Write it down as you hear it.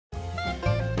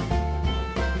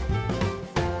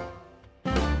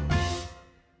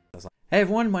Hey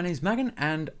everyone, my name's Megan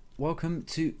and welcome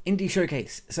to Indie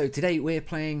Showcase. So today we're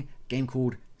playing a game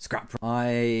called Scrap.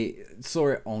 I saw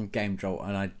it on Game Jolt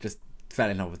and I just fell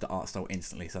in love with the art style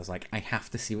instantly. So I was like, I have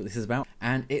to see what this is about.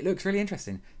 And it looks really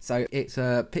interesting. So it's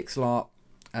a pixel art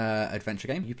adventure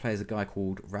game. You play as a guy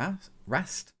called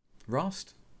Rast.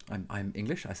 I'm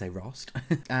English, I say Rast.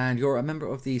 And you're a member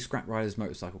of the Scrap Riders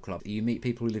Motorcycle Club. You meet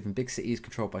people who live in big cities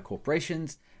controlled by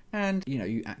corporations. And, you know,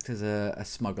 you act as a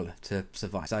smuggler to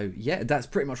survive. So, yeah, that's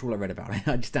pretty much all I read about it.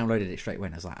 I just downloaded it straight away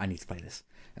and I was like, I need to play this.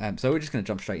 So we're just going to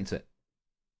jump straight into it.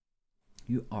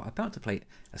 You are about to play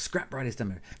a Scrap Riders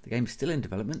demo. The game is still in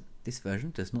development. This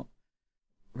version does not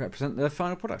represent the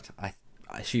final product. I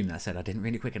assume that said I didn't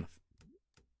read it quick enough.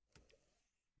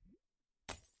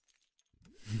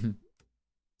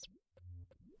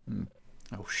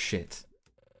 Oh, shit.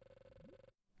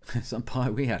 Some pie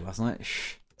we had last night.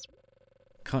 Shh.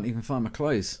 Can't even find my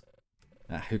clothes.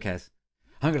 Who cares?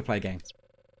 I'm going to play a game.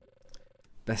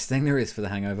 Best thing there is for the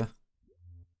hangover.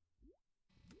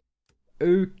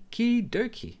 Okie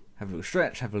dokie. Have a little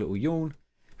stretch, have a little yawn.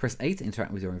 Press A to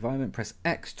interact with your environment. Press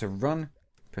X to run.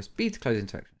 Press B to close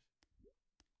interaction.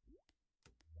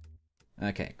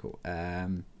 Okay, cool.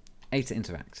 A to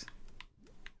interact.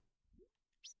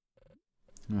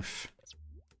 Oof.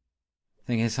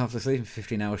 Thing is, half asleep for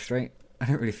 15 hours straight. I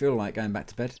don't really feel like going back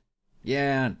to bed.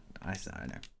 Yeah, I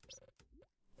know.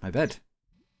 My bed.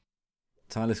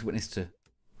 Tireless witness to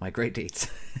my great deeds.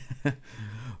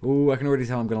 Oh, I can already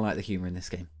tell I'm going to like the humour in this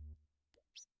game.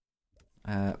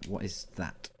 What is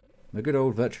that? My good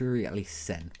old virtual reality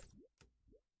Sen.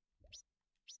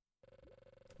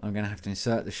 I'm going to have to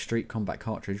insert the Street Combat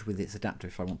cartridge with its adapter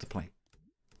if I want to play.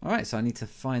 Alright, so I need to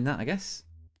find that, I guess.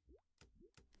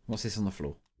 What's this on the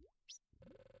floor?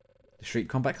 The Street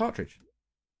Combat cartridge.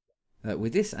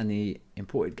 With this and the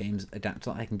imported games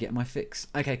adapter, I can get my fix.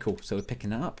 Okay, cool. So we're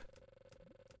picking that up.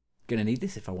 Gonna need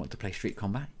this if I want to play Street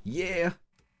Combat. Yeah!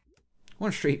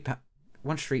 One Street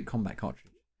Combat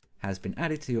cartridge has been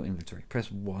added to your inventory.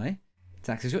 Press Y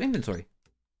to access your inventory.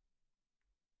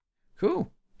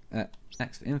 Cool.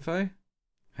 X for info.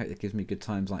 Hope that gives me good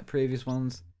times like previous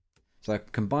ones. So I can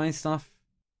combine stuff.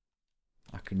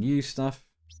 I can use stuff.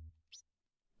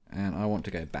 And I want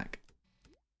to go back.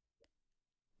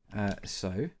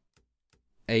 So,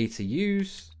 A to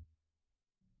use.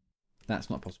 That's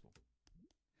not possible.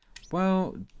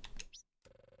 Well,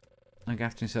 I'm going to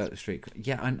have to insert the street.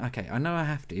 Yeah, okay, I know I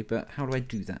have to, but how do I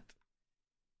do that?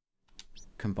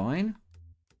 Combine.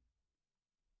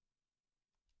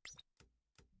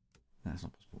 That's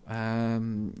not possible.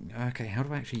 Okay, how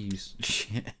do I actually use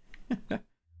shit?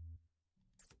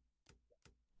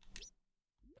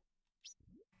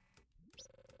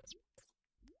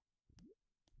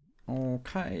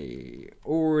 Okay,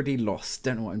 already lost.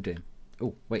 Don't know what I'm doing.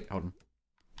 Oh, wait, hold on.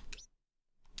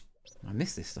 I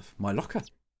missed this stuff. My locker.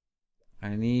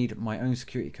 I need my own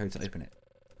security code to open it.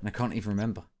 And I can't even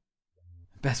remember.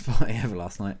 Best party ever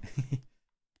last night.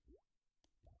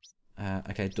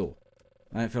 Okay, door.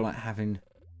 I don't feel like having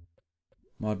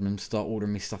Mardman start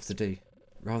ordering me stuff to do.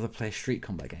 Rather play a Street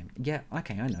Combat game. Yeah,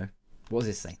 okay, I know. What does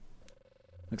this say?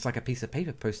 Looks like a piece of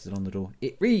paper posted on the door.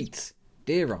 It reads,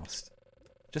 Dear Rast.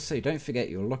 Just so you don't forget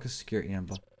your locker security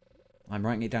number. I'm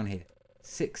writing it down here.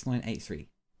 6983.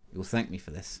 You'll thank me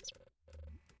for this.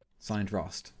 Signed,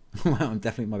 Rast. Wow, I'm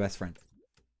definitely my best friend.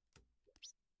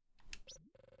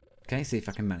 Okay, see if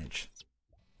I can manage.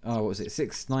 Oh, what was it?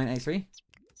 6983?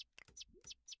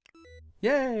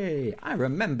 Yay! I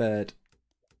remembered!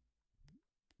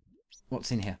 What's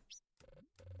in here?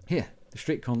 Here, the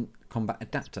Street Combat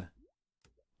adapter.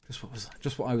 Just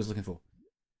what I was looking for.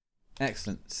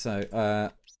 Excellent. So,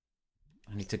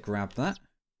 I need to grab that.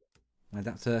 My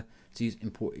adapter to use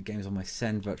imported games on my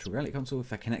Sen virtual reality console.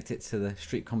 If I connect it to the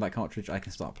Street Combat cartridge, I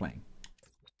can start playing.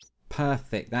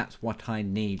 Perfect. That's what I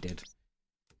needed.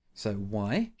 So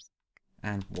Y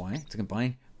and Y to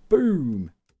combine.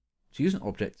 Boom! To use an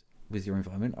object with your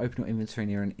environment, open your inventory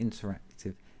near an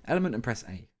interactive element and press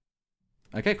A.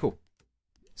 Okay, cool.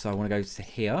 So I want to go to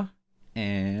here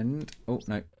and... Oh,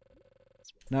 no.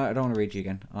 No, I don't want to read you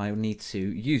again. I need to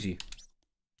use you.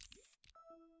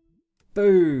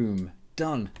 Boom!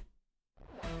 Done.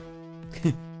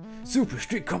 Super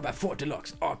Street Combat 4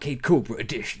 Deluxe Arcade Cobra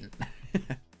Edition.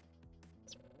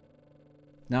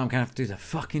 Now I'm going to have to do the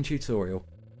fucking tutorial.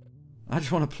 I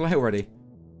just want to play already.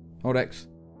 Hold X.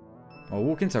 I'll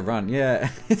walk into run. Yeah,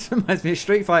 it reminds me of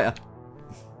Street Fighter.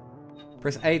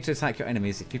 Press A to attack your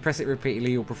enemies. If you press it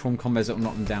repeatedly, you'll perform combos that will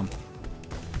knock them down.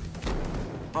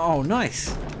 Oh,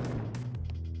 nice.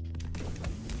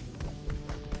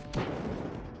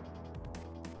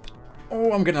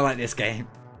 Oh, I'm going to like this game.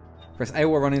 Press A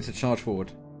while running to charge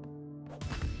forward.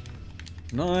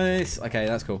 Nice. Okay,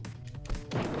 that's cool.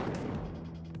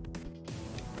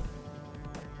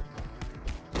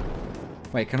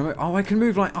 Wait, can I move? Oh, I can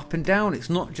move like up and down.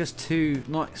 It's not just it's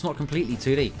not completely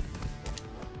 2D.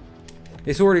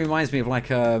 This already reminds me of like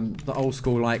the old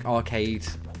school like arcade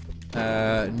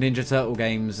Ninja Turtle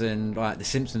games and like the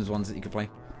Simpsons ones that you could play.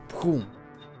 Boom.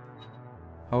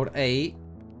 Hold A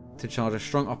to charge a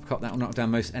strong uppercut that will knock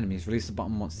down most enemies. Release the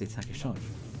button once the attack is charged.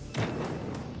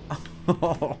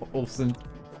 Awesome.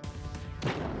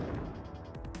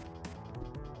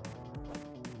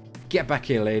 Get back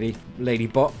here, lady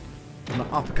bot. I'm gonna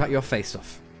uppercut your face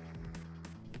off.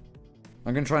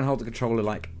 I'm gonna try and hold the controller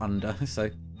like under, so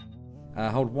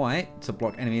hold Y to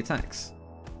block enemy attacks.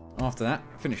 After that,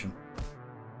 finish them.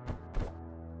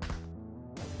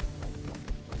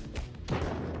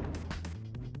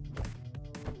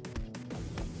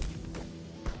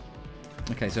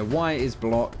 Okay, so Y is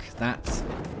block. That's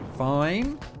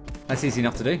fine. That's easy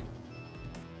enough to do.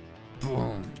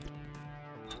 Boom.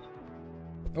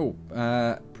 Oh,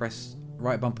 press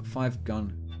right bumper 5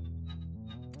 gun.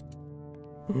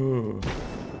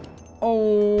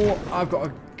 Oh, I've got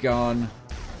a gun.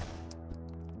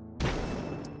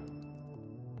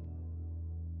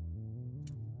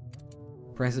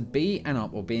 Press B and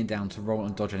up or B and down to roll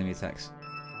and dodge enemy attacks.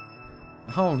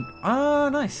 Oh,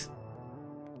 nice.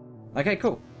 Okay,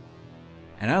 cool.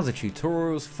 And now the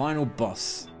tutorial's final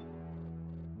boss.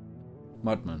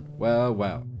 Mudman. Well,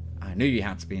 well. I knew you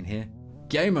had to be in here.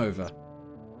 Game over.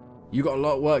 You got a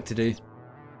lot of work to do.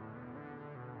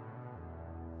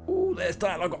 Ooh, there's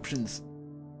dialogue options.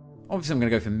 Obviously, I'm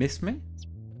going to go for Miss Me.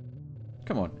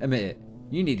 Come on, admit it.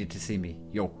 You needed to see me,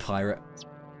 you old pirate.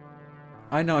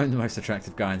 I know I'm the most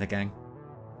attractive guy in the gang.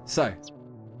 So,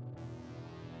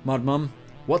 Mud Mum,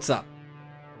 what's up?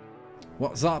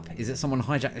 What's up is that someone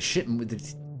hijacked a shipment with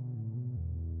the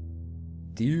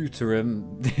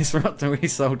deuterium disruptor we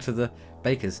sold to the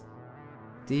bakers.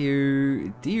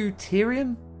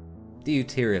 Deuterium?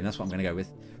 Deuterium, that's what I'm going to go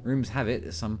with. Rumors have it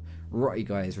that some rotty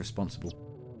guy is responsible.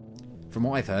 From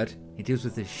what I've heard, he deals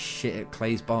with this shit at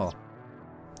Clay's bar.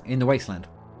 In the wasteland.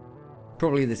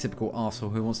 Probably the typical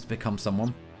arsehole who wants to become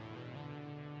someone.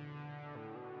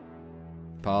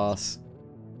 Pass.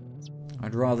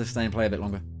 I'd rather stay and play a bit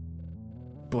longer.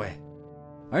 Boy,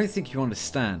 I don't think you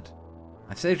understand.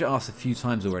 I've saved your ass a few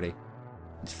times already.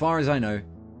 As far as I know,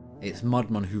 it's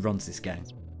Mudman who runs this gang.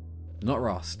 Not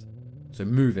Rast. So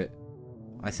move it.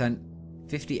 I sent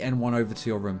 50 N1 over to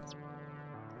your room.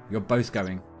 You're both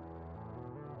going.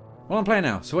 Well, I'm playing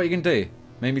now, so what are you going to do?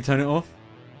 Make me turn it off?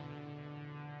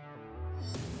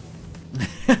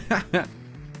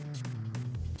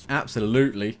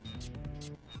 Absolutely.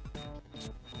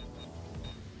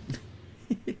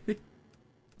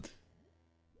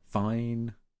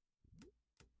 Fine.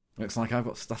 Looks like I've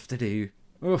got stuff to do.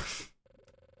 Oof.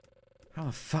 How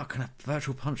the fuck can a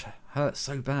virtual punch hurt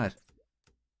so bad?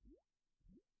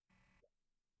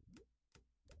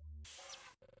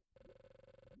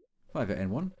 Five at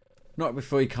N1. Not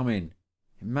before you come in.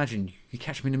 Imagine you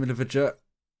catch me in the middle of a jerk.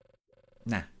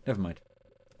 Nah, never mind.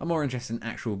 I'm more interested in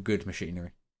actual good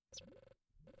machinery.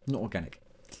 Not organic.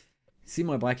 See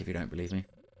my bike if you don't believe me.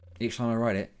 Each time I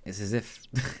ride it, it's as if...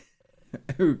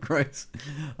 Ooh, gross.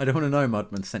 I don't want to know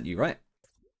Mudman sent you, right?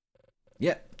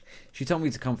 Yep. She told me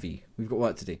to come for you. We've got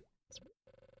work to do.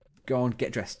 Go on,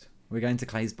 get dressed. We're going to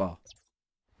Clay's bar.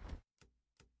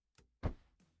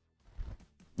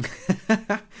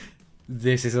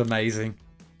 This is amazing.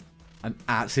 I'm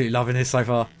absolutely loving this so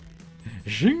far.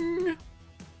 Zing!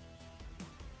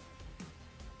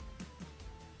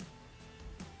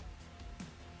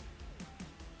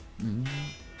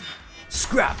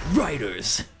 Scrap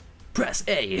Riders! Press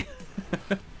A!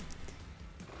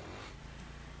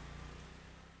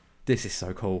 This is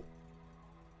so cool.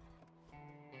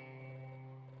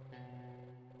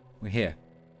 We're here.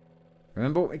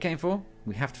 Remember what we came for?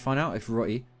 We have to find out if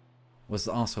Rotti was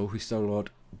the arsehole who stole our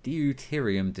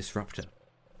deuterium disruptor.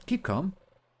 Keep calm.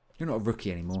 You're not a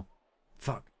rookie anymore.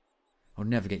 Fuck. I'll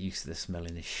never get used to the smell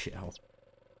in this shithole.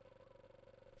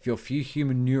 If your few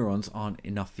human neurons aren't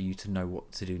enough for you to know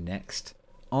what to do next,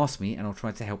 ask me and I'll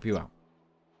try to help you out.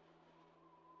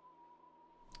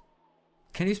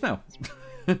 Can you smell?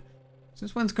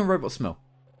 Since when can robots smell?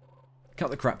 Cut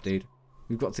the crap, dude.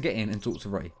 We've got to get in and talk to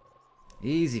Rotti.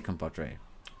 Easy, compadre.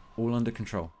 All under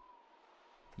control.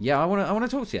 Yeah, I wanna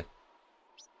talk to you.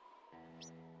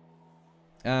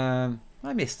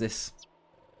 I miss this.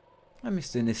 I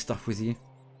miss doing this stuff with you.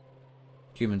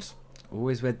 Humans,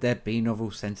 always with their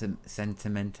B-novel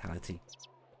sentimentality.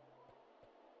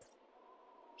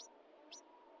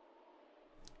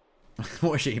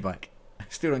 What a shitty bike. I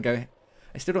still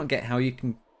don't get how you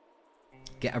can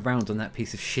get around on that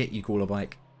piece of shit you call a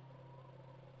bike.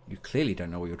 You clearly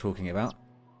don't know what you're talking about.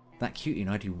 That cutie and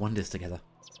I do wonders together.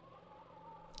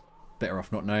 Better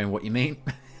off not knowing what you mean.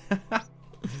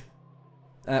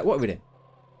 What are we doing?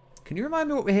 Can you remind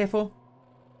me what we're here for?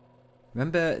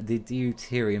 Remember the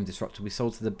deuterium disruptor we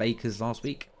sold to the bakers last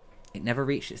week? It never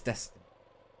reached its destiny.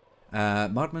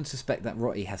 Mudmen suspect that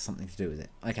Rotty has something to do with it.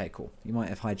 Okay, cool. You might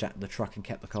have hijacked the truck and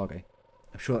kept the cargo.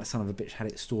 I'm sure that son of a bitch had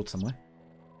it stored somewhere.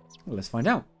 Well, let's find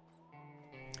out.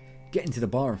 Get into the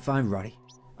bar and find Rotty.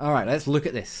 Alright, let's look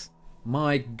at this.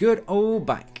 My good old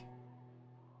bike.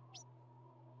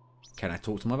 Can I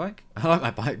talk to my bike? I like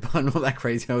my bike, but I'm not that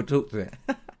crazy I'll talk to it.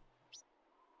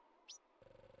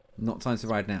 Not time to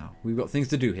ride now. We've got things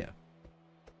to do here.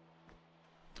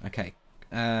 Okay.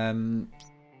 Gas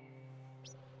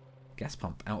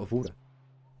pump out of order.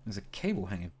 There's a cable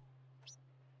hanging.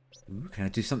 Ooh, can I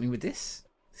do something with this?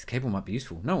 This cable might be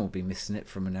useful. No one will be missing it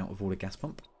from an out of order gas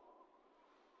pump.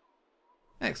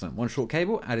 Excellent. One short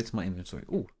cable added to my inventory.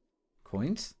 Ooh.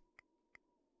 Coins.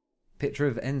 Picture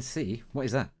of NC. What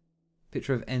is that?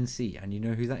 Picture of NC. And you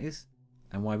know who that is?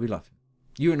 And why we love him.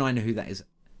 You and I know who that is.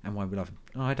 And why we love him.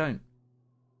 Oh, I don't.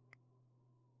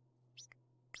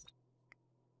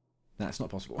 That's not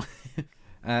possible.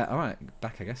 Alright.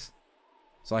 Back, I guess.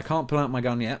 So I can't pull out my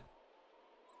gun yet.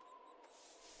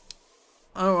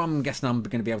 Oh, I'm guessing I'm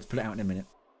going to be able to pull it out in a minute.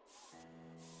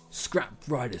 Scrap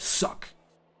riders suck.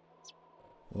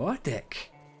 What the heck?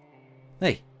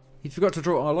 Hey, you forgot to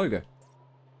draw our logo.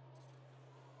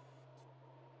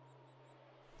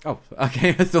 Oh, okay.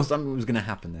 I thought something was going to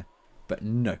happen there. But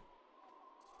no.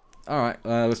 Alright,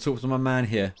 let's talk to my man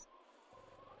here.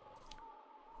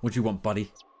 What do you want,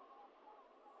 buddy?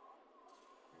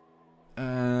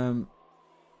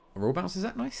 Are all bouncers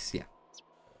that nice? Yeah.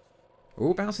 Are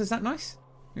all bouncers that nice?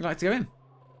 You'd like to go in?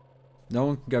 No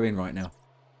one can go in right now.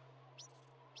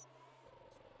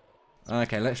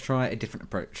 Okay, let's try a different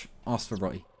approach. Ask for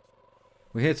Rotty.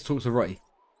 We're here to talk to Rotty.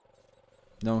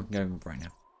 No one can go in right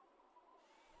now.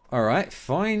 Alright,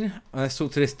 fine. Let's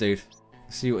talk to this dude.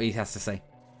 See what he has to say.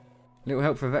 Little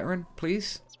help for a veteran,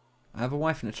 please? I have a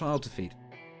wife and a child to feed.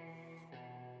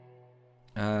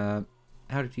 How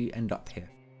did you end up here?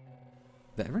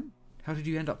 Veteran? How did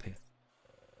you end up here?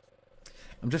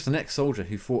 I'm just an ex-soldier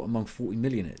who fought among 40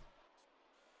 million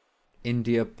in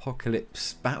the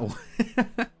apocalypse battle.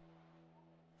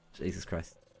 Jesus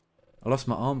Christ. I lost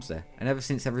my arms there, and ever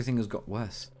since everything has got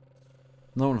worse.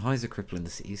 No one hides a cripple in the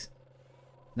cities.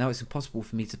 Now it's impossible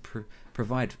for me to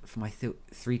provide for my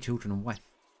 3 children and wife.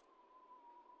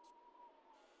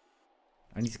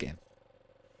 I need to get him.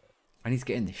 I need to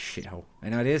get in this shithole.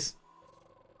 Any ideas?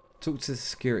 Talk to the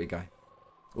security guy.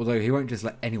 Although he won't just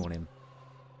let anyone in.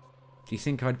 Do you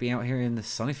think I'd be out here in the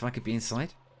sun if I could be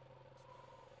inside?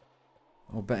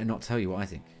 I'll better not tell you what I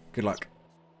think. Good luck,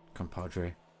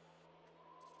 compadre.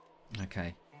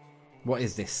 Okay. What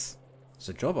is this? It's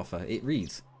a job offer. It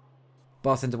reads: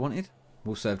 bartender wanted.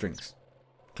 We'll serve drinks.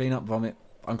 Clean up vomit.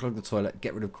 Unclog the toilet.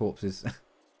 Get rid of corpses.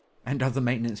 And other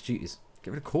maintenance duties.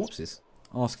 Get rid of corpses.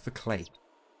 Ask for clay.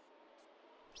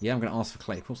 Yeah, I'm going to ask for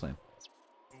clay. Of course I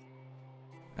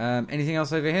am. Anything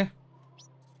else over here?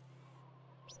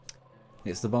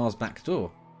 It's the bar's back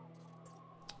door.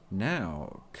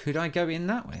 Now, could I go in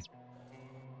that way?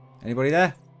 Anybody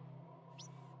there?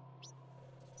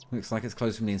 Looks like it's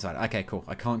closed from the inside. Okay, cool.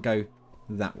 I can't go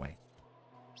that way.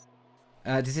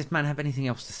 Does this man have anything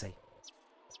else to say?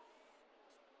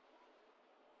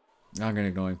 I'm going to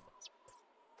ignore him.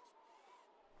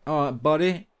 Alright,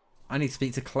 buddy. I need to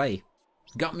speak to Clay.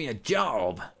 Got me a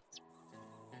job.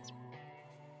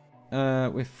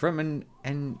 We're from an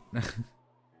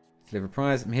deliver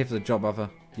prize. I'm here for the job offer.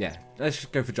 Yeah, let's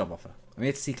just go for job offer. I'm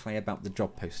here to see Clay about the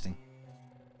job posting.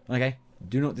 Okay,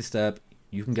 do not disturb.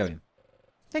 You can go in.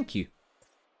 Thank you.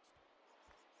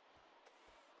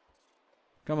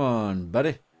 Come on,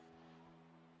 buddy.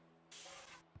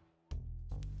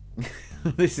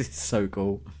 This is so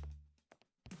cool.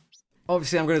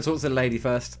 Obviously, I'm going to talk to the lady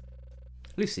first.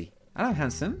 Lucy. Hello,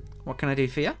 handsome. What can I do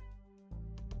for you?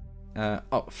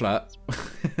 Oh, flirt.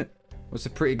 What's a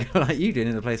pretty girl like you doing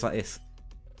in a place like this?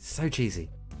 So cheesy.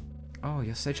 Oh,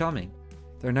 you're so charming.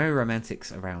 There are no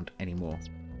romantics around anymore.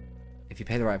 If you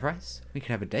pay the right price, we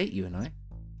can have a date, you and I.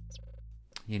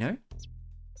 You know?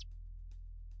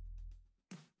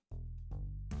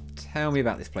 Tell me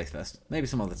about this place first. Maybe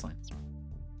some other time.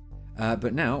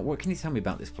 But now, what can you tell me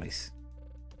about this place?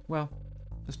 Well,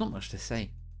 there's not much to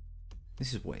say.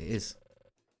 This is what it is.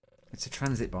 It's a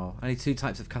transit bar. Only 2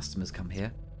 types of customers come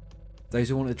here. Those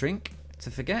who want a drink to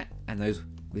forget, and those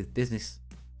with business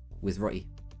with Rotti.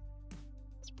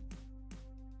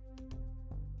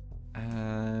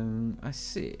 I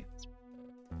see.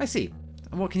 I see.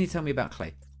 And what can you tell me about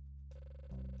Clay?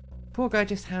 Poor guy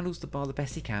just handles the bar the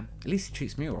best he can. At least he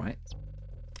treats me alright.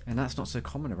 And that's not so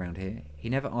common around here. He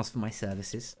never asks for my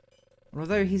services. And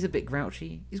although he's a bit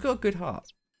grouchy, he's got a good heart.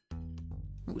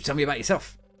 Ooh, tell me about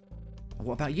yourself. And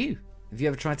what about you? Have you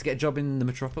ever tried to get a job in the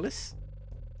metropolis?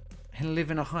 And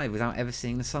live in a hive without ever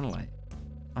seeing the sunlight?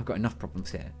 I've got enough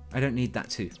problems here. I don't need that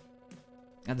too.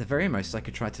 At the very most, I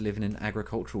could try to live in an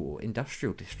agricultural or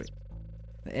industrial district.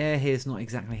 The air here is not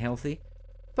exactly healthy,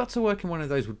 but to work in one of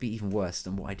those would be even worse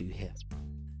than what I do here.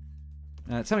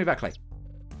 Tell me about Clay.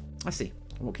 I see.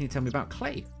 What can you tell me about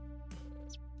Clay?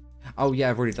 Oh yeah,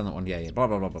 I've already done that one. Yeah. Blah,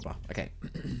 blah, blah, blah, blah. Okay.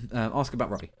 Ask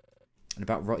about Rotti. And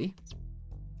about Rotti?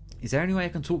 Is there any way I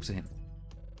can talk to him?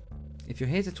 If you're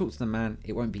here to talk to the man,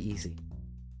 it won't be easy.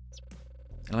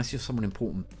 Unless you're someone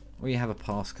important, or you have a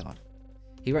pass card.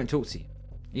 He won't talk to you.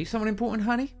 Are you someone important,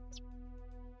 honey?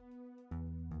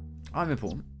 I'm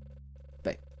important.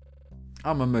 Babe,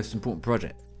 I'm my most important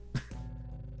project.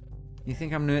 You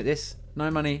think I'm new at this?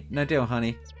 No money, no deal,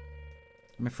 honey.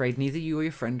 I'm afraid neither you or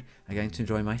your friend are going to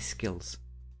enjoy my skills.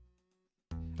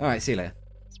 Alright, see you later.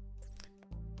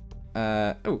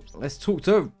 Let's talk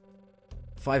to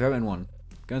 50N1.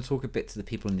 Go and talk a bit to the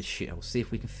people in this shithole. See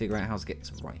if we can figure out how to get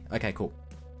some right. Okay, cool.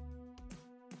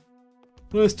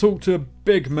 Let's talk to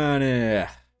big man here.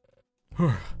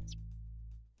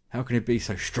 How can it be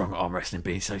so strong at arm wrestling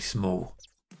being so small?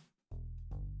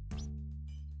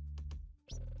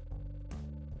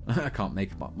 I can't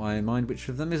make up my mind which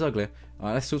of them is uglier.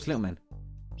 Alright, let's talk to little men.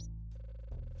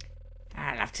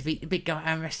 I'd love to beat the big guy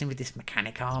arm wrestling with this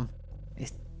mechanic arm.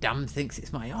 This dumb thinks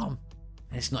it's my arm.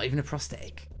 And it's not even a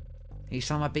prosthetic. Each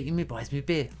time I beat him, he buys me a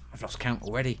beer. I've lost count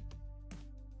already.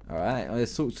 Alright,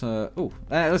 let's talk to...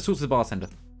 let's talk to the bartender.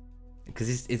 Because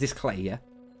is this Clay, yeah?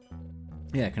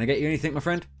 Yeah, can I get you anything, my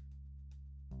friend?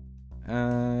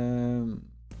 Tell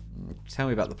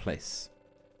me about the place.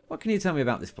 What can you tell me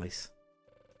about this place?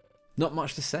 Not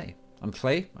much to say. I'm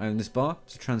Clay, I own this bar.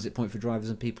 It's a transit point for drivers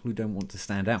and people who don't want to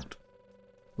stand out.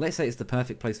 Let's say it's the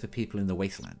perfect place for people in the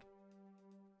wasteland.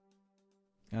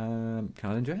 Can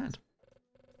I lend you a hand?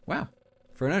 Wow.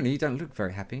 For an owner, you don't look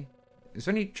very happy. Is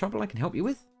there any trouble I can help you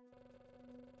with?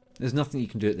 There's nothing you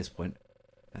can do at this point.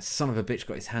 That son of a bitch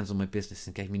got his hands on my business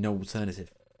and gave me no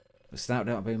alternative. It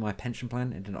started out being my pension plan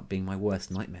and ended up being my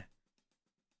worst nightmare.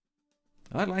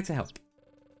 I'd like to help.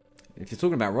 If you're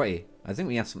talking about Rotti, I think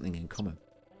we have something in common.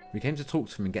 We came to talk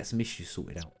to him and get some issues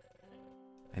sorted out.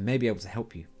 I may be able to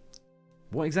help you.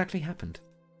 What exactly happened?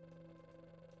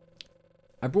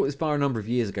 I bought this bar a number of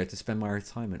years ago to spend my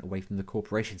retirement away from the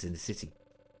corporations in the city.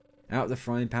 Out of the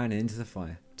frying pan and into the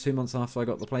fire. 2 months after I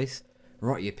got the place,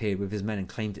 Rotti appeared with his men and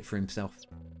claimed it for himself.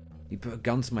 He put a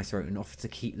gun to my throat and offered to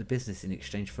keep the business in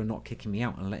exchange for not kicking me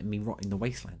out and letting me rot in the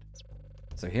wasteland.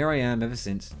 So here I am ever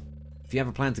since. If you have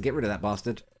a plan to get rid of that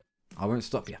bastard, I won't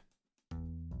stop you.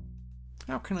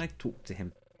 How can I talk to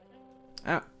him?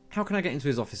 How can I get into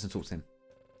his office and talk to him?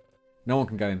 No one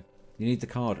can go in. You need the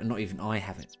card and not even I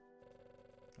have it.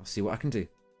 I'll see what I can do.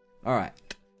 Alright.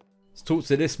 Let's talk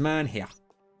to this man here.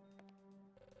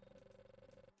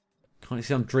 Can't you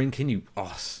see I'm drinking, you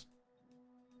ass?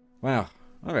 Wow,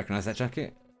 I recognise that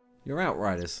jacket. You're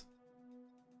Outriders.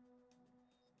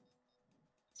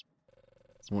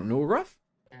 Want an autograph?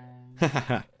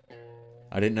 Hahaha.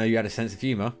 I didn't know you had a sense of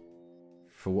humour.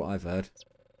 For what I've heard.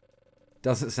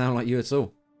 Doesn't sound like you at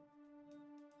all.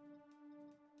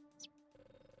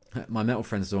 My metal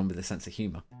friend's the one with a sense of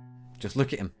humour. Just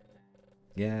look at him.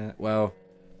 Yeah, well,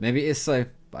 maybe it is so,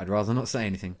 but I'd rather not say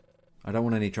anything. I don't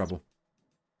want any trouble.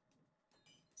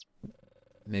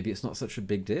 Maybe it's not such a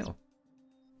big deal.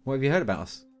 What have you heard about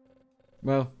us?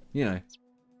 Well, you know.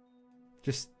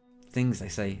 Just things they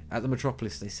say. At the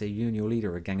metropolis they say you and your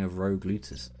leader are a gang of rogue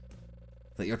looters.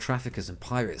 That you're traffickers and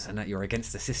pirates and that you're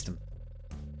against the system.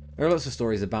 There are lots of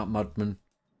stories about Mudman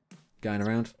going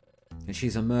around. And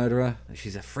she's a murderer, and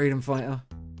she's a freedom fighter.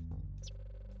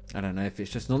 I don't know if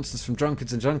it's just nonsense from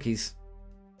drunkards and junkies.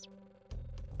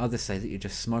 Others say that you're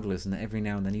just smugglers and that every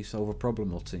now and then you solve a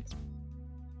problem or two.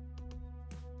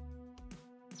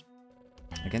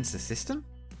 Against the system?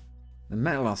 The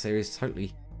Metal Arse area is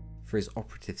totally for his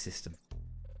operative system.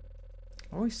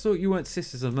 I always thought you weren't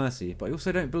Sisters of Mercy, but I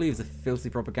also don't believe the filthy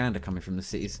propaganda coming from the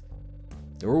cities.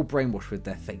 They're all brainwashed with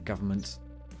their fake governments.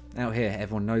 Out here,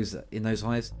 everyone knows that in those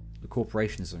hives, the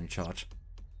corporations are in charge.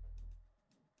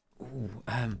 Ooh,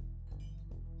 I'm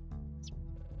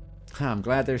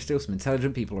glad there are still some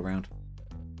intelligent people around.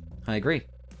 I agree,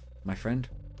 my friend.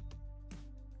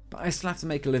 But I still have to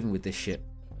make a living with this shit.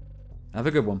 Have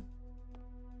a good one.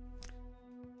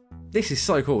 This is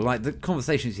so cool. Like, the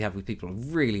conversations you have with people are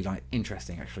really, like,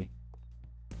 interesting, actually.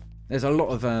 There's a lot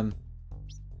of,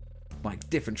 like,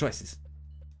 different choices.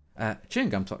 Chewing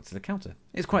gum tucked to the counter.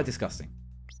 It's quite disgusting.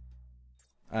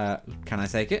 Can I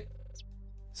take it?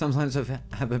 Sometimes I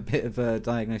have a bit of a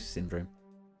diagnosis syndrome.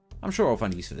 I'm sure I'll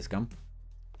find use for this gum.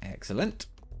 Excellent.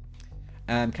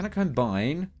 Can I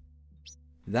combine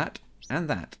that and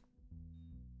that?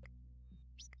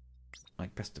 I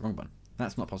pressed the wrong button.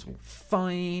 That's not possible.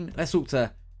 Fine. Let's talk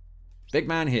to big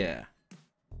man here.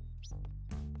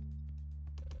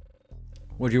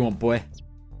 What do you want, boy?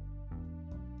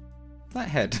 That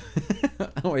head.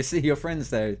 Oh, I see your friends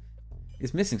there.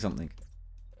 It's missing something.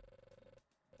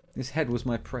 This head was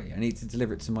my prey. I need to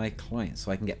deliver it to my client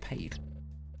so I can get paid.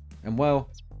 And well,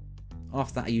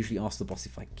 after that I usually ask the boss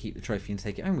if I can keep the trophy and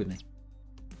take it home with me.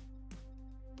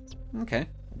 Okay.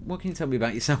 What can you tell me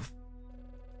about yourself?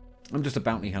 I'm just a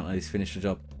bounty hunter who's finished the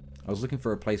job. I was looking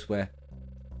for a place where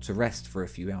to rest for a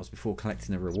few hours before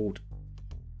collecting a reward.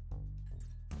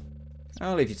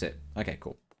 I'll leave you to it. Okay,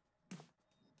 cool.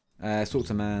 Talk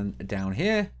to man down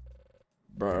here.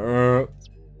 Her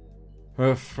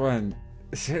friend,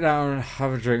 sit down and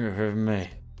have a drink with me.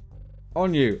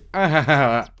 On you.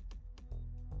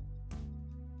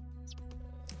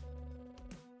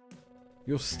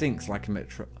 Your stinks like a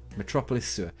metropolis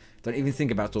sewer. Don't even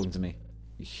think about talking to me.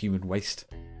 You human waste.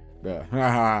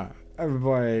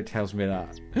 Everybody tells me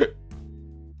that.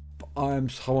 But I'm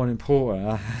so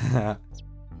unimportant.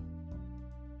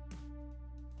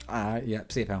 Yeah,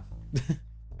 see you, pal.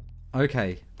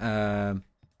 Okay.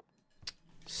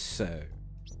 So,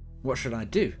 what should I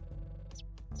do?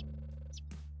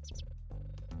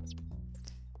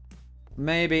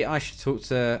 Maybe I should talk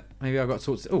to... Maybe I've got to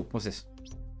talk to... Oh, what's this?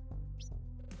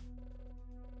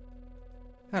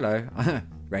 Hello.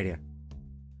 Radio.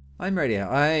 I'm Radio.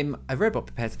 I'm a robot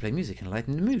prepared to play music and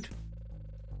lighten the mood.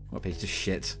 What a piece of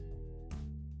shit.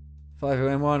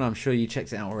 50M1, I'm sure you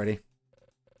checked it out already.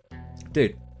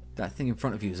 Dude, that thing in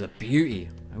front of you is a beauty.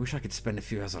 I wish I could spend a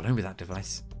few hours alone with that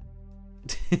device.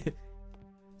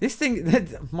 This thing,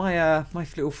 my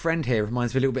little friend here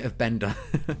reminds me a little bit of Bender.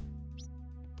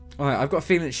 Alright, I've got a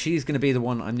feeling that she's going to be the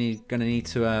one I'm going to need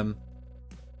to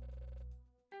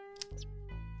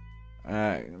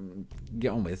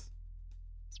get on with.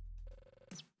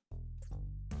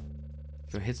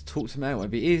 If you're here to talk to me, it won't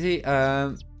be easy.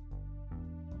 Where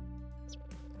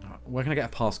can I get a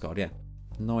pass card? Yeah,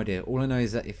 no idea. All I know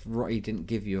is that if Rotti didn't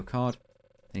give you a card,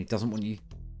 then he doesn't want you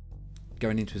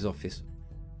going into his office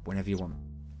whenever you want.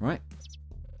 Right?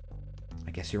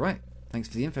 I guess you're right. Thanks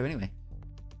for the info anyway.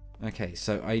 Okay,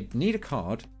 so I need a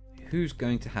card. Who's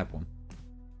going to have one?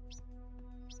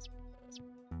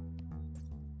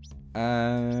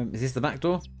 Is this the back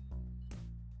door?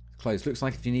 Closed. Looks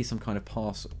like if you need some kind of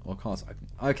pass or cards open.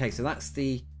 Okay, so that's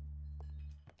the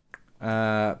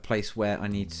place where I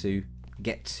need to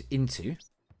get into.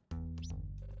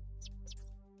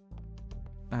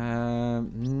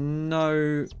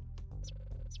 No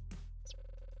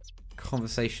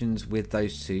conversations with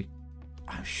those two.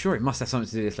 I'm sure it must have something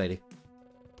to do with this lady.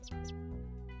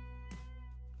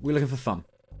 We're looking for fun.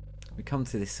 We come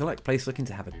to this select place looking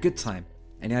to have a good time.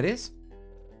 Any ideas?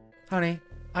 Honey,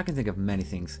 I can think of many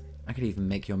things. I could even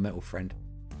make your metal friend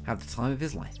have the time of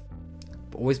his life.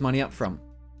 But always money up front.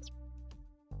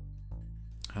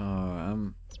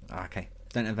 Okay.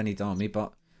 Don't have any on me,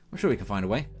 but I'm sure we can find a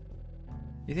way.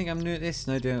 You think I'm new at this?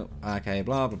 No deal. Okay,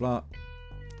 blah, blah, blah.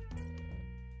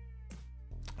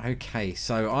 Okay,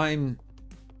 so I'm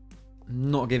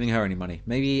not giving her any money.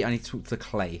 Maybe I need to talk to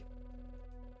Clay.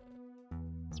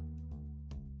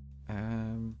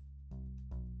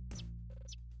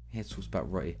 He talks about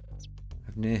Rotti.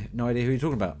 I've no idea who you're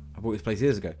talking about. I bought this place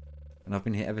years ago, and I've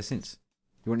been here ever since.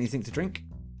 You want anything to drink?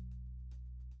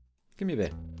 Give me a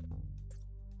beer.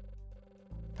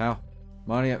 Pal,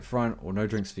 money up front or no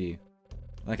drinks for you.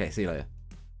 Okay, see you later.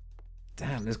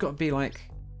 Damn, there's got to be like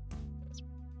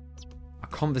a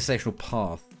conversational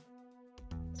path.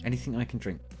 Anything I can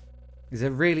drink. Is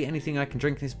there really anything I can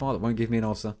drink in this bar that won't give me an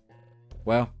ulcer?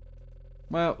 Well,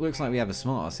 looks like we have a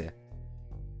smart ass here.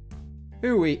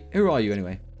 Who are you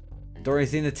anyway?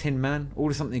 Dorothy and the Tin Man?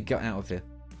 Order something to get out of here.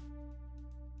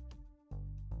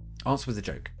 Answer with a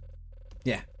joke.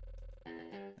 Yeah.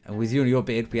 And with you and your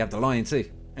beard, we have the lion too.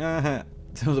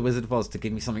 Tell the Wizard of Oz to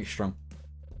give me something strong.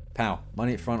 Pal,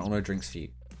 money up front or no drinks for you.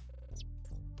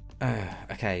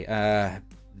 Okay,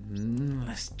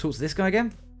 let's talk to this guy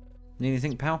again. Need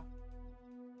anything, pal?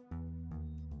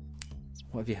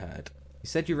 What have you heard? You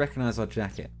said you recognise our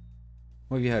jacket.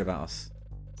 What have you heard about us?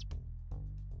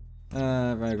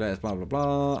 Regulators, blah, blah,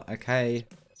 blah. Okay.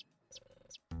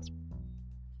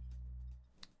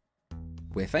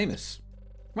 We're famous.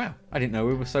 Wow, I didn't know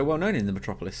we were so well known in the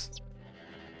metropolis.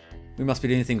 We must be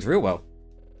doing things real well.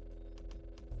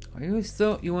 I always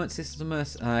thought you weren't Sisters of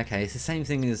Mercy. Okay, it's the same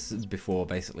thing as before,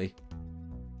 basically.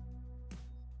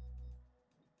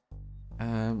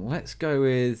 Let's go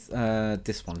with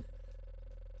this one.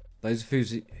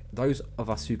 Those of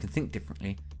us who can think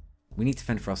differently, we need to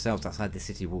fend for ourselves outside the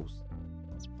city walls.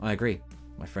 I agree,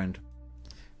 my friend.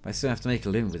 But I still have to make a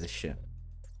living with this shit.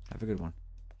 Have a good one.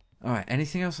 Alright,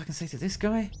 anything else I can say to this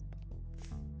guy?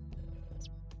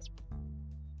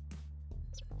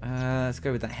 Let's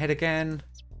go with that head again.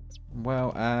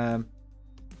 Well,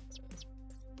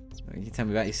 you can tell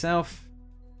me about yourself.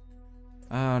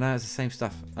 Oh no, it's the same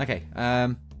stuff. Okay,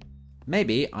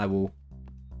 maybe I will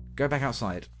go back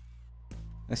outside.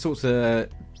 Let's talk to the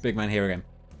big man here again.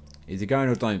 Is he going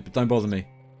or don't? But don't bother me.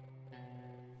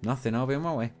 Nothing, I'll be on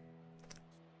my way.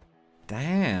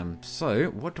 Damn, so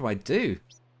what do I do?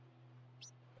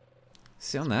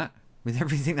 Sit on that? With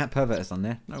everything that pervert has done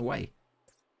there? No way.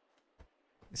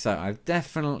 So I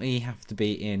definitely have to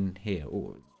be in here.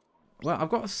 Ooh. Well, I've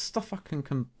got stuff I can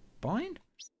combine?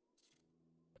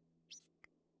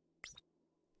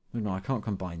 Oh, no, I can't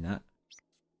combine that.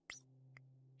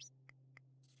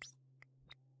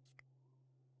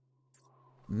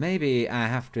 Maybe I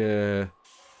have to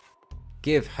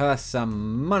give her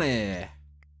some money.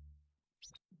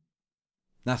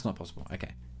 That's not possible.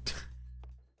 Okay.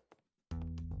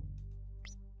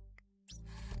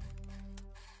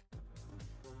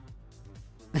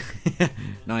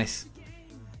 Nice.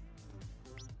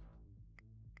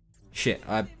 Shit,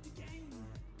 I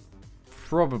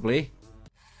probably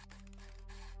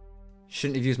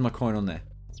shouldn't have used my coin on there.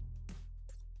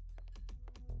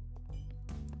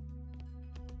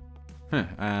 Huh,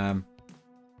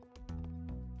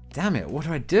 damn it, what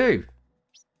do I do?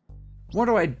 What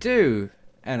do I do?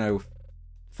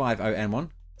 NO50N1.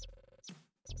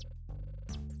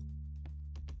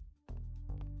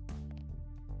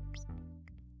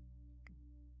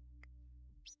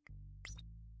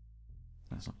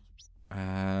 That's not.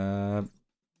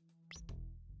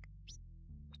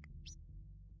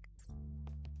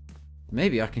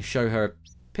 Maybe I can show her a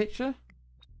picture?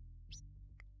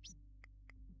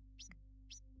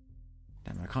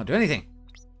 Damn, I can't do anything.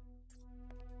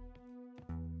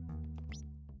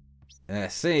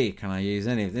 Let's see, can I use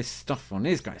any of this stuff on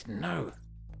these guys? No.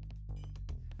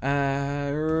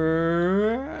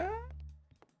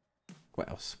 What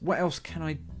else? What else can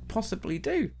I possibly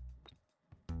do?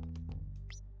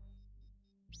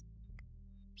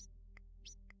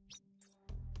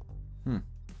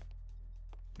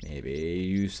 Maybe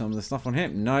use some of the stuff on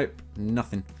him. Nope,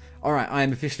 nothing. Alright, I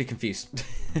am officially confused.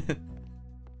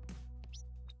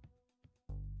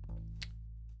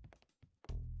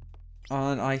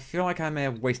 And I feel like I may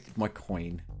have wasted my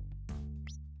coin.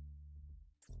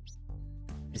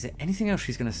 Is there anything else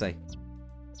she's going to say?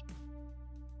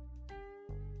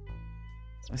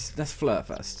 Let's flirt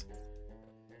first.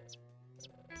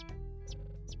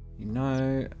 You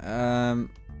know, damn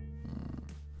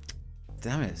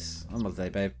it. I'm all day,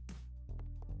 babe.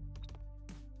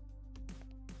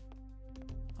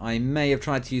 I may have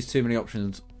tried to use too many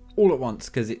options all at once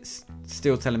because it's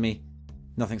still telling me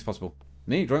nothing's possible.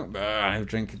 Me, drunk? I have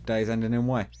drink days ending in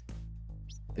Y.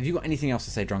 Have you got anything else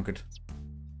to say, drunkard?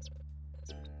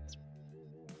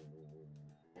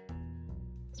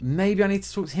 Maybe I need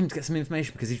to talk to him to get some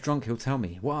information because he's drunk, he'll tell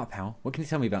me. What up, pal? What can you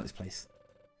tell me about this place?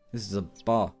 This is a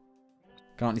bar.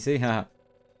 Can't you see? Haha.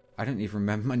 I don't even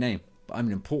remember my name, but I'm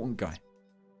an important guy.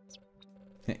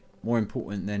 More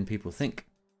important than people think.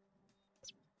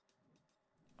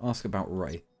 Ask about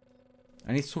Roy.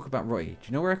 I need to talk about Roy. Do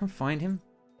you know where I can find him?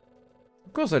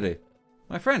 Of course I do.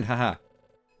 My friend, haha.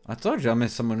 I told you I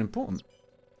missed someone important.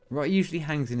 Roy usually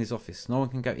hangs in his office. No one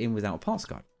can go in without a pass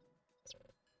card.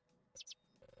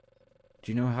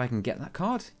 Do you know how I can get that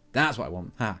card? That's what I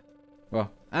want. Ha.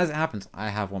 Well, as it happens, I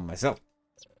have one myself.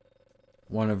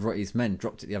 One of Roy's men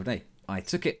dropped it the other day. I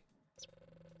took it.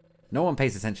 No one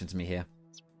pays attention to me here.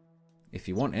 If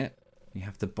you want it, you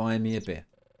have to buy me a beer.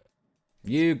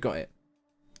 You got it.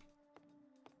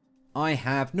 I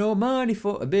have no money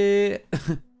for a beer.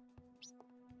 Can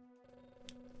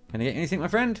I get anything, my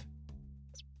friend?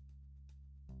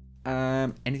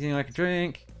 Anything I could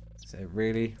drink? So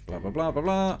really, blah blah blah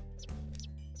blah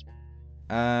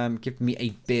blah. Give me a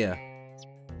beer.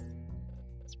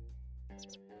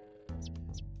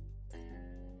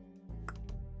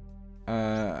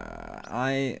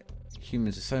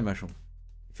 Humans are so emotional.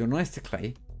 If you're nice to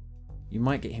Clay, you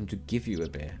might get him to give you a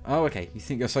beer. Oh, okay. You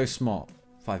think you're so smart.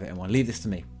 5-8-1. Leave this to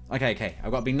me. Okay, okay.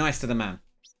 I've got to be nice to the man.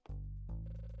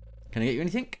 Can I get you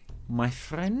anything, my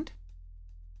friend?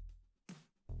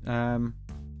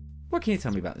 What can you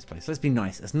tell me about this place? Let's be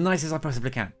nice. As nice as I possibly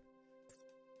can.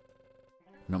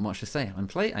 Not much to say. I'm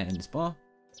plate. I own this bar.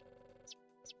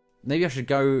 Maybe I should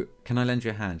go... Can I lend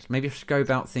you a hand? Maybe I should go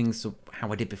about things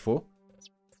how I did before.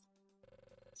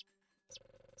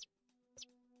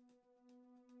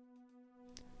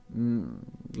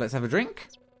 Let's have a drink.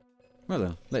 Well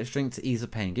then, let's drink to ease the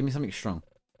pain. Give me something strong.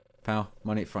 Pal,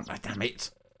 money up front. Oh, damn it.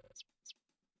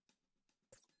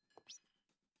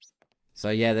 So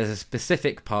yeah, there's a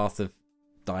specific path of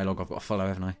dialogue I've got to follow,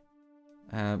 haven't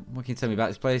I? What can you tell me about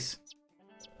this place?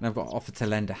 And I've got to offer to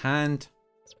lend a hand.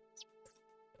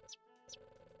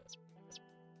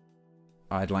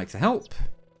 I'd like to help.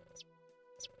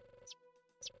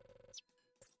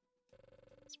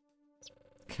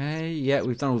 Okay, yeah,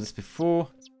 we've done all this before.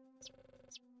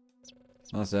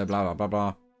 That's blah, blah, blah,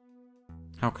 blah.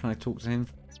 How can I talk to him?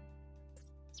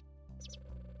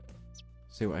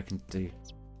 See what I can do.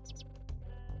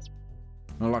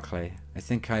 Well, luckily, I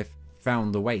think I've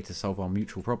found the way to solve our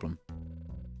mutual problem.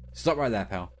 Stop right there,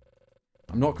 pal.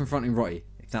 I'm not confronting Rotty,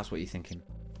 if that's what you're thinking.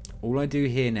 All I do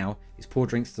here now is pour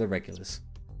drinks to the regulars.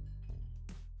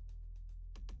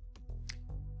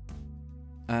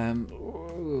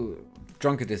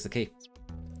 Drunkard is the key.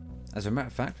 As a matter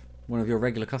of fact, one of your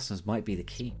regular customers might be the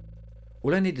key.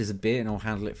 All I need is a beer and I'll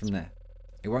handle it from there.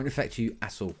 It won't affect you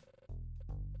at all.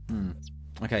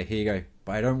 Okay, here you go.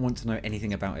 But I don't want to know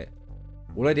anything about it.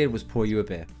 All I did was pour you a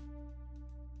beer.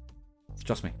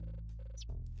 Trust me.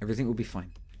 Everything will be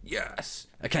fine. Yes!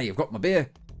 Okay, you've got my beer.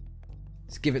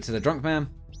 Let's give it to the drunk man.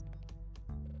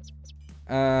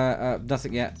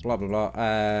 Nothing yet. Blah, blah, blah.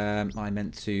 I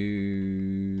meant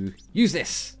to use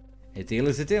this. A deal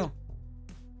is a deal.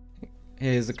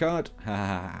 Here's the card. Ha ha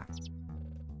ha.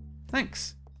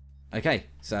 Thanks. Okay,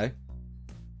 so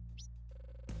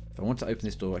if I want to open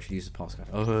this door, I should use the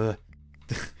passcode.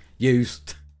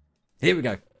 Used. Here we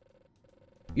go.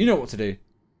 You know what to do.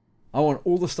 I want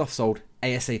all the stuff sold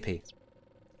ASAP.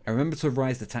 And remember to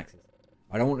rise the taxes.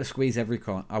 I don't want to squeeze every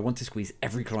client. I want to squeeze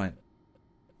every client.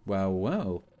 Well,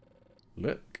 well.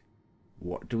 Look.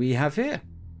 What do we have here?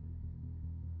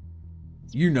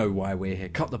 You know why we're here.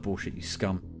 Cut the bullshit, you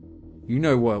scum. You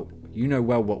know well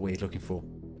what we're looking for.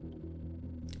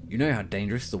 You know how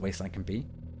dangerous the wasteland can be.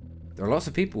 There are lots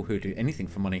of people who do anything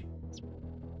for money.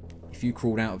 If you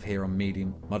crawled out of here on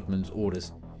Medium Mudman's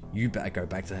orders, you better go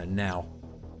back to her now.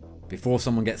 Before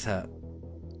someone gets hurt.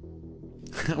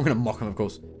 I'm going to mock him, of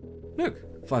course. Look,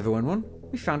 5011,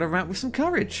 we found a rat with some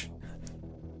courage.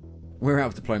 We're out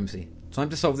of diplomacy. Time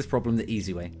to solve this problem the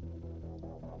easy way.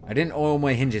 I didn't oil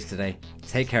my hinges today.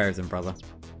 Take care of them, brother.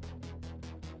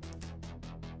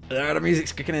 The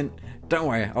music's kicking in. Don't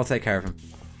worry, I'll take care of him.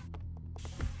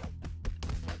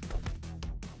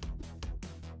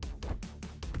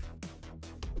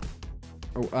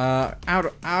 Oh,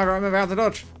 I'm about to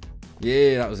dodge.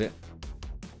 Yeah, that was it.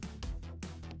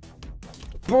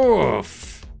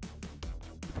 Boof!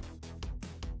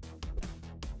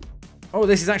 Oh,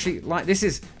 this is actually, like, this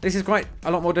is quite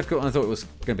a lot more difficult than I thought it was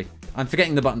going to be. I'm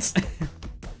forgetting the buttons.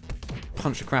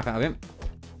 Punch the crap out of him.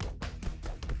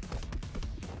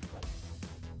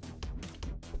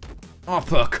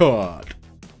 Uppercut!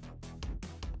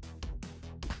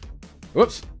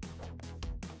 Whoops.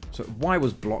 So Y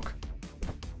was block.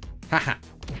 Haha.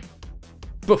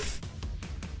 Boof.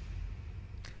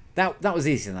 That was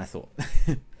easier than I thought.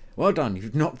 Well done,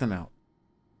 you've knocked them out.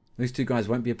 Those two guys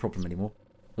won't be a problem anymore.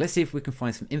 Let's see if we can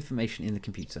find some information in the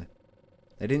computer.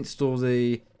 They didn't store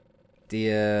the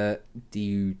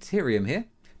deuterium here,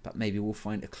 but maybe we'll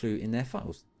find a clue in their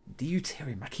files.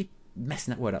 Deuterium, I keep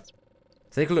messing that word up.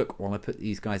 Take a look while I put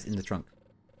these guys in the trunk.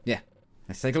 Yeah,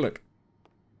 let's take a look.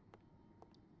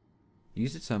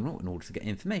 Use the terminal in order to get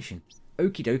information.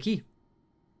 Okie dokie.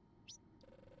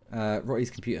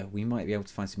 Rotty's computer. We might be able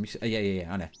to find some... yeah,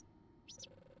 I know.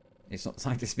 It's not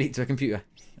time to speak to a computer.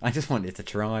 I just wanted to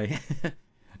try.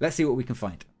 Let's see what we can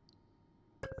find.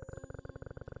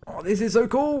 Oh, this is so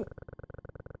cool!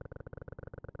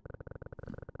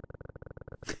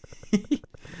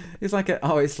 It's like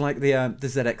it's like the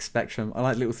ZX Spectrum. I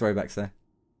like little throwbacks there.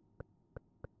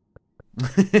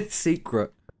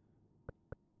 Secret.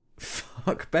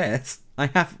 Fuck bears. I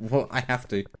have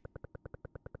to.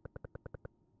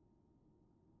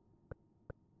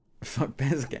 Fuck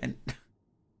bears again.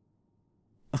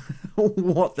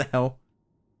 What the hell?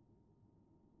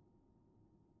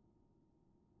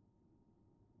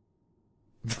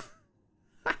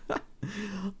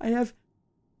 I have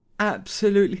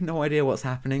absolutely no idea what's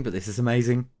happening, but this is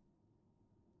amazing.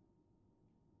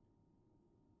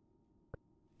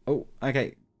 Oh,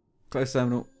 okay. Close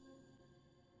terminal.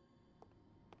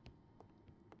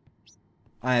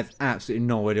 I have absolutely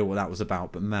no idea what that was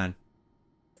about, but man.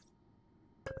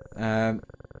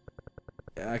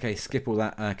 Okay, skip all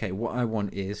that. Okay, what I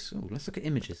want is... Oh, let's look at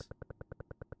images.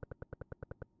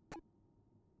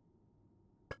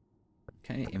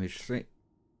 Okay, image 3.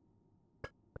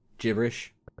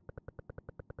 Gibberish.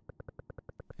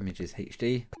 Images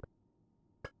HD.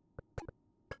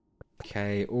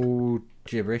 Okay, all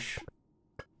gibberish.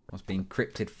 Must be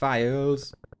encrypted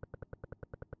files.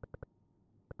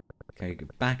 Okay, go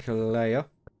back a layer.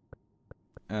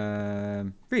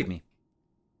 Read me.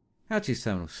 How to use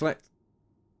terminal. Select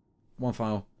one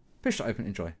file. Push to open.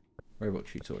 Enjoy. Robot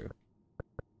tutorial.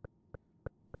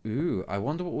 Ooh, I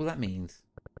wonder what all that means.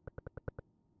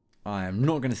 I am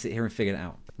not going to sit here and figure it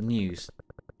out. News.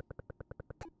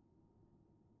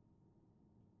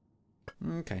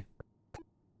 Okay.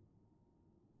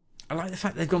 I like the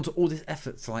fact they've gone to all this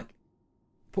effort to like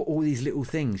put all these little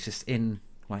things just in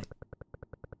like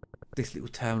this little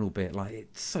terminal bit. Like,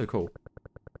 it's so cool.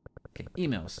 Okay,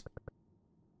 emails.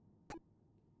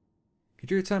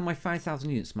 Could you return my 5,000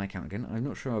 units to my account again? I'm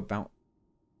not sure about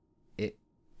it,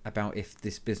 about if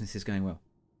this business is going well.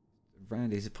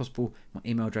 Randy, is it possible my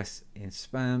email address is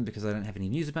spam because I don't have any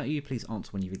news about you? Please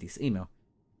answer when you read this email.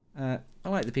 I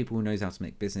like the people who knows how to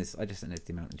make business. I just entered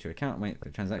the amount into your account, wait for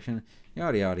the transaction.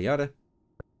 Yada yada yada.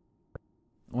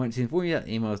 I want to inform you that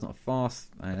the email is not fast.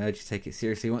 I urge you to take it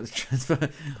seriously. I want to transfer.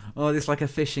 Oh, this is like a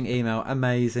phishing email.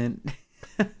 Amazing.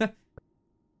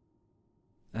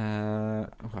 Oh,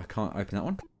 I can't open that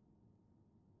one.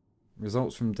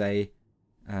 Results from day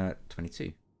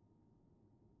 22.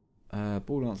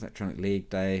 Ball Dance Electronic League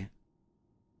Day.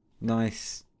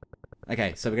 Nice.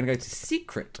 Okay, so we're going to go to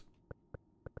Secret.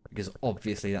 Because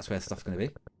obviously that's where stuff's going to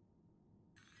be.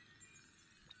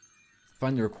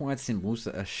 Find the required symbols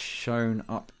that are shown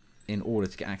up in order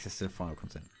to get access to the file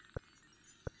content.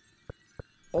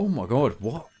 Oh my god,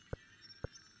 what?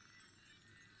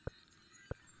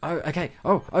 Oh, okay.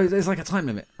 Oh, there's like a time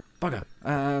limit. Bugger.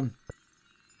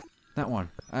 That one.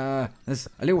 There's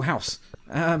a little house.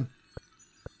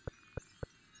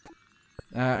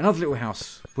 Another little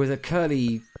house with a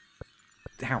curly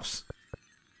house.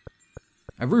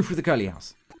 A roof with a curly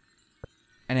house.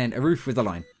 And then a roof with a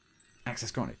line.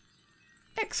 Access granted.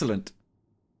 Excellent.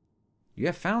 You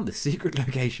have found the secret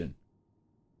location.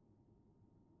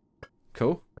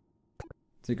 Cool.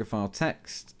 Secret file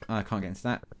text. I can't get into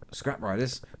that. Scrap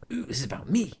riders. Ooh, this is about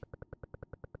me.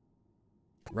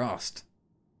 Rast.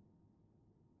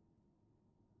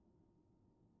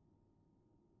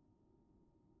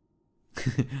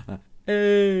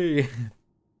 Hey.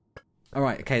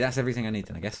 Alright, okay, that's everything I need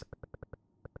then, I guess.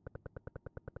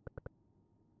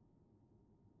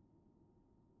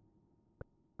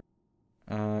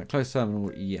 Close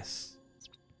terminal, yes.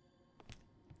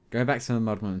 Go back to the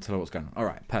mudman and tell her what's going on.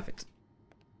 Alright, perfect.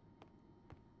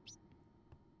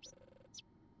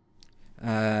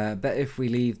 Bet if we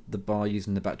leave the bar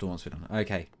using the back door once we're done.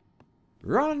 Okay.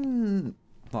 Run!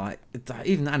 Like,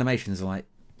 even the animations are like,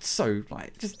 so,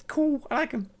 like, just cool. I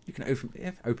like them. You can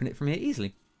open it from here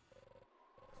easily.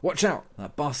 Watch out!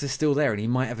 That boss is still there and he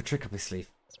might have a trick up his sleeve.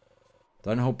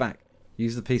 Don't hold back.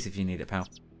 Use the piece if you need it, pal.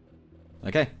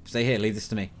 Okay, stay here. Leave this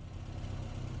to me.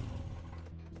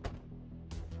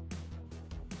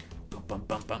 Bum,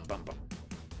 bum, bum, bum, bum.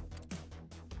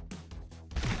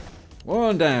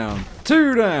 1 down.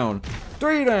 2 down.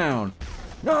 3 down.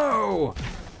 No!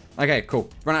 Okay, cool.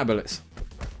 Run out of bullets.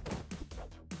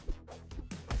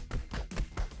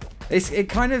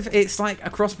 It's like a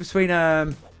cross between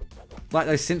like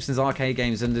those Simpsons arcade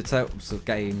games and the Turtles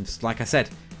games, like I said.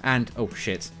 And oh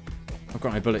shit. I've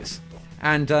got no bullets.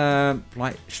 And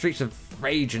like Streets of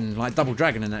Rage and like Double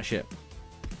Dragon and that shit.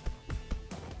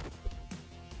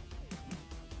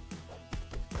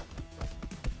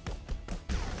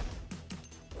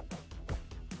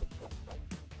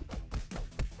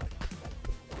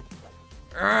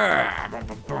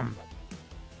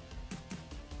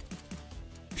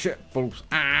 Shit, balls.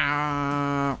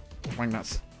 Ah, wang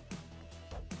nuts.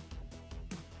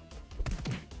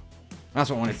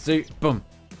 That's what I wanted to do. Boom.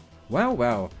 Well,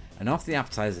 well. And after the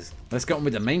appetizers, let's get on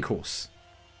with the main course.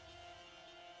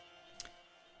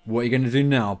 What are you going to do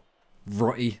now,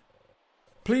 Rotty?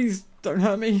 Please don't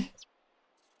hurt me.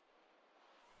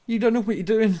 You don't know what you're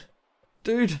doing.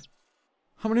 Dude,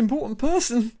 I'm an important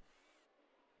person.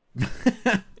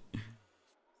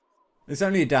 It's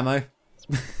only a demo.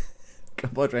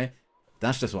 Come on, Ray.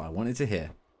 That's just what I wanted to hear.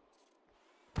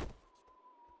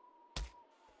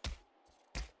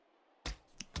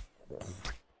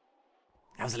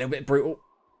 That was a little bit brutal.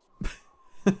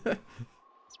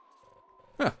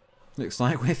 Huh. Looks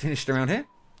like we're finished around here.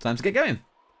 Time to get going.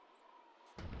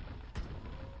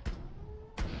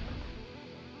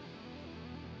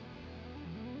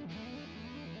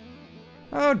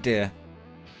 Oh dear.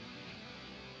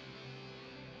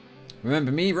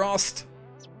 Remember me, Rast?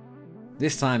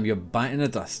 This time you're biting the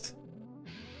dust.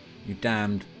 You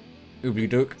damned oobly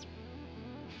dook.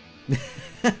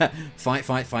 Fight,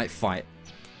 fight, fight, fight.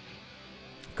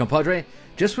 Compadre,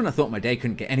 just when I thought my day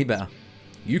couldn't get any better,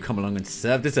 you come along and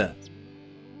serve dessert.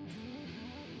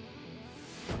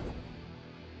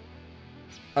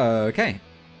 Okay.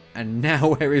 And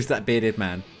now where is that bearded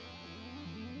man?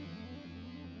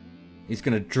 He's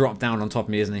gonna drop down on top of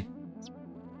me, isn't he?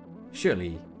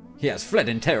 Surely he has fled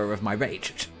in terror of my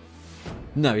rage.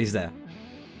 No, he's there.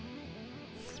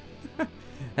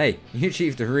 Hey, you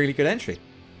achieved a really good entry.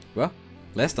 Well,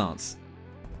 let's dance.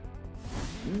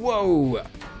 Whoa!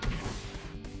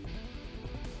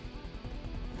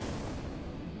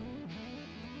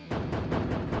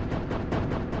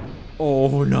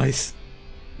 Oh, nice.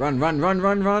 Run, run, run,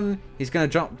 run, run. He's going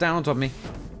to drop down on top of me.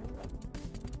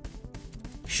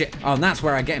 Shit. Oh, and that's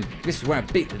where I get him. This is where I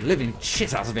beat the living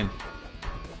shit out of him.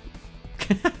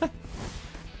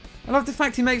 I love the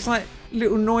fact he makes, like,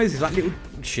 little noises, like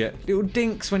little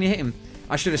dinks when you hit him.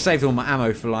 I should have saved all my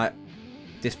ammo for, like,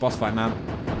 this boss fight, man.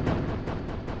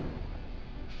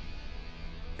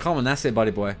 Come on, that's it,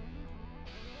 buddy boy.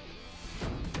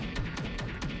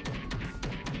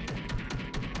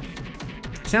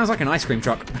 Sounds like an ice cream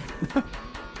truck.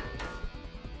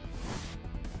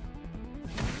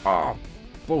 Oh,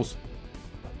 balls.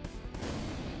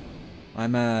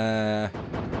 I'm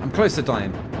close to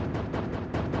dying.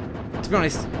 To be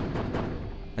honest,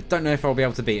 I don't know if I'll be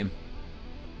able to beat him.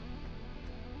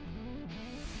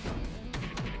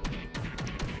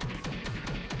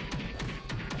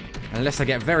 Unless I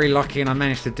get very lucky and I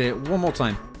manage to do it one more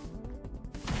time.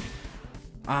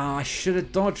 Ah, I should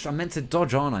have dodged. I meant to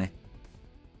dodge, aren't I?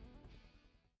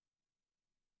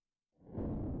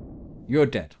 You're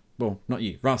dead. Well, not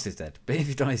you. Rast is dead. But if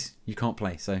he dies, you can't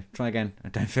play. So try again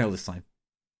and don't fail this time.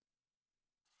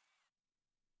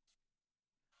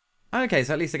 Okay,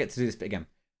 so at least I get to do this bit again.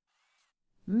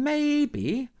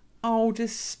 Maybe I'll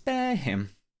just spare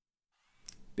him.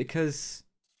 Because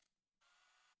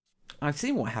I've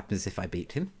seen what happens if I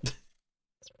beat him.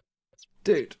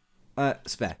 Dude,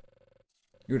 spare.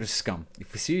 You're just scum.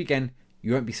 If we see you again,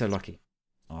 you won't be so lucky.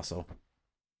 Arsehole.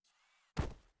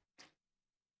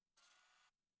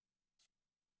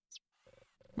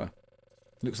 Well,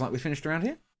 looks like we finished around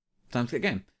here. Time to get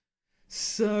game.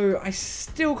 So I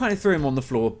still kind of threw him on the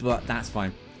floor, but that's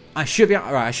fine. I should be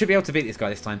alright. I should be able to beat this guy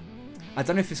this time. I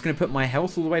don't know if it's going to put my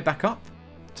health all the way back up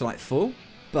to like full,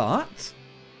 but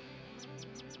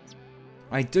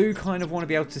I do kind of want to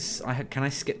be able to. Can I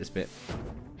skip this bit?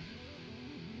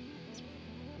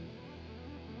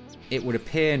 It would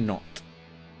appear not.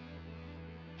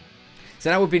 So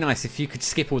that would be nice if you could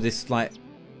skip all this like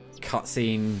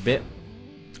cutscene bit.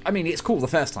 I mean, it's cool the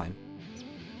first time.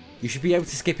 You should be able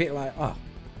to skip it like, oh,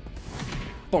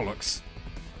 bollocks.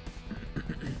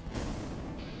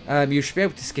 You should be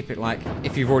able to skip it like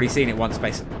if you've already seen it once,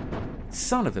 basically.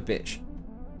 Son of a bitch.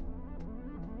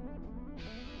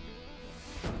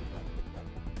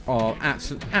 Oh,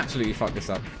 absolutely fuck this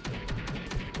up.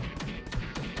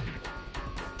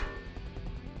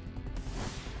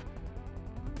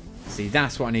 See,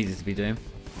 that's what I needed to be doing.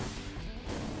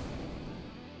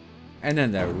 And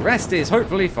then the rest is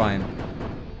hopefully fine.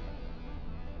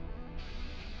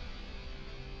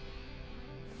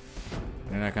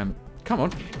 And I can, come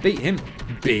on, beat him.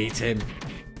 Beat him.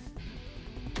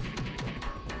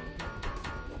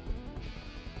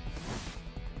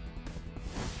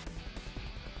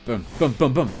 Boom, boom,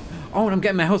 boom, boom. Oh, and I'm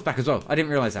getting my health back as well. I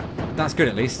didn't realise that. That's good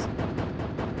at least.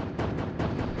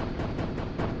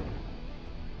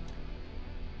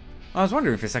 I was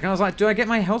wondering for a second. I was like, do I get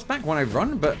my health back when I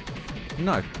run? But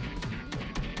no.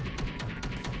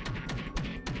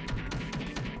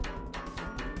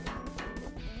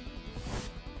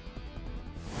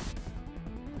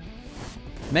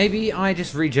 Maybe I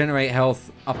just regenerate health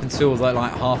up until the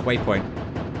like halfway point.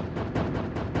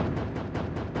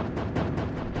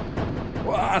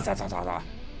 Alright,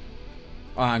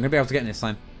 I'm going to be able to get in this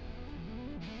time.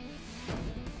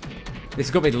 This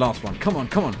has got to be the last one. Come on,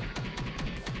 come on.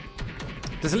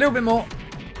 Just a little bit more.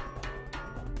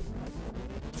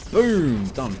 Boom,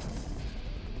 done.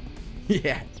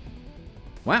 Yeah.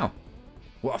 Wow.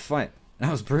 What a fight. That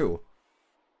was brutal.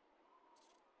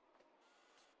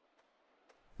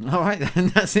 Alright, then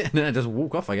that's it. And then I just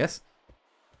walk off, I guess.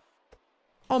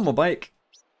 On my bike.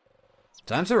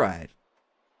 Time to ride.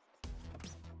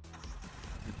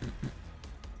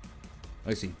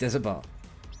 I see, desert bar.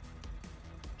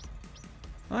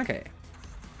 Okay.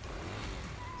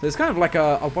 So it's kind of like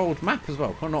a world map as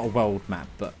well. Well, not a world map,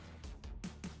 but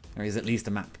There is at least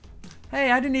a map.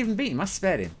 Hey, I didn't even beat him. I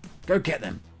spared him. Go get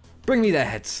them. Bring me their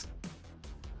heads.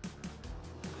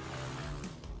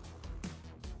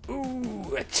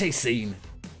 Ooh, a chase scene.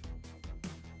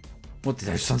 What did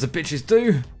those sons of bitches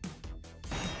do?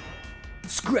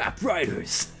 Scrap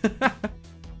riders.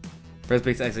 Press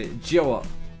B to exit. Do you know what?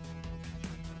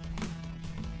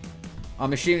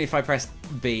 I'm assuming if I press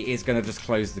B, it's going to just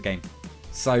close the game.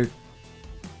 So,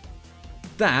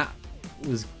 that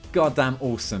was goddamn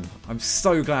awesome. I'm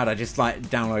so glad I just like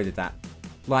downloaded that.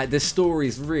 Like, the story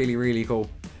is really, really cool.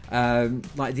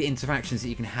 Like the interactions that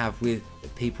you can have with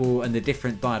people and the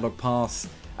different dialogue paths,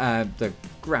 the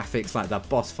graphics, like the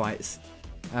boss fights,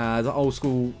 the old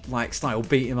school like style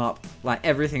beat 'em up, like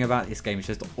everything about this game is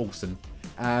just awesome.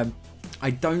 I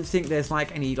don't think there's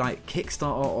like any like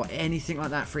Kickstarter or anything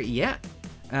like that for it yet.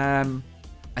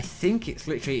 I think it's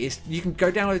literally you can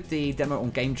go download the demo on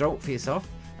Game Jolt for yourself.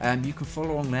 You can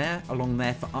follow along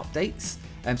there for updates.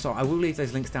 So I will leave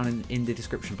those links down in the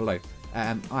description below.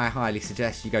 I highly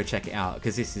suggest you go check it out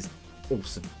because this is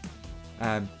awesome.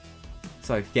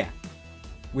 So yeah,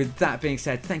 with that being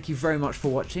said, thank you very much for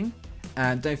watching.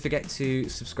 Don't forget to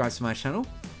subscribe to my channel.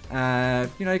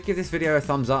 You know, give this video a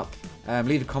thumbs up.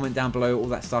 Leave a comment down below, all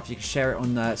that stuff. You can share it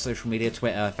on social media,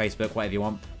 Twitter, Facebook, whatever you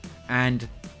want. And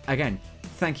again,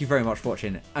 thank you very much for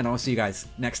watching, and I'll see you guys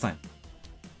next time.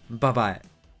 Bye bye.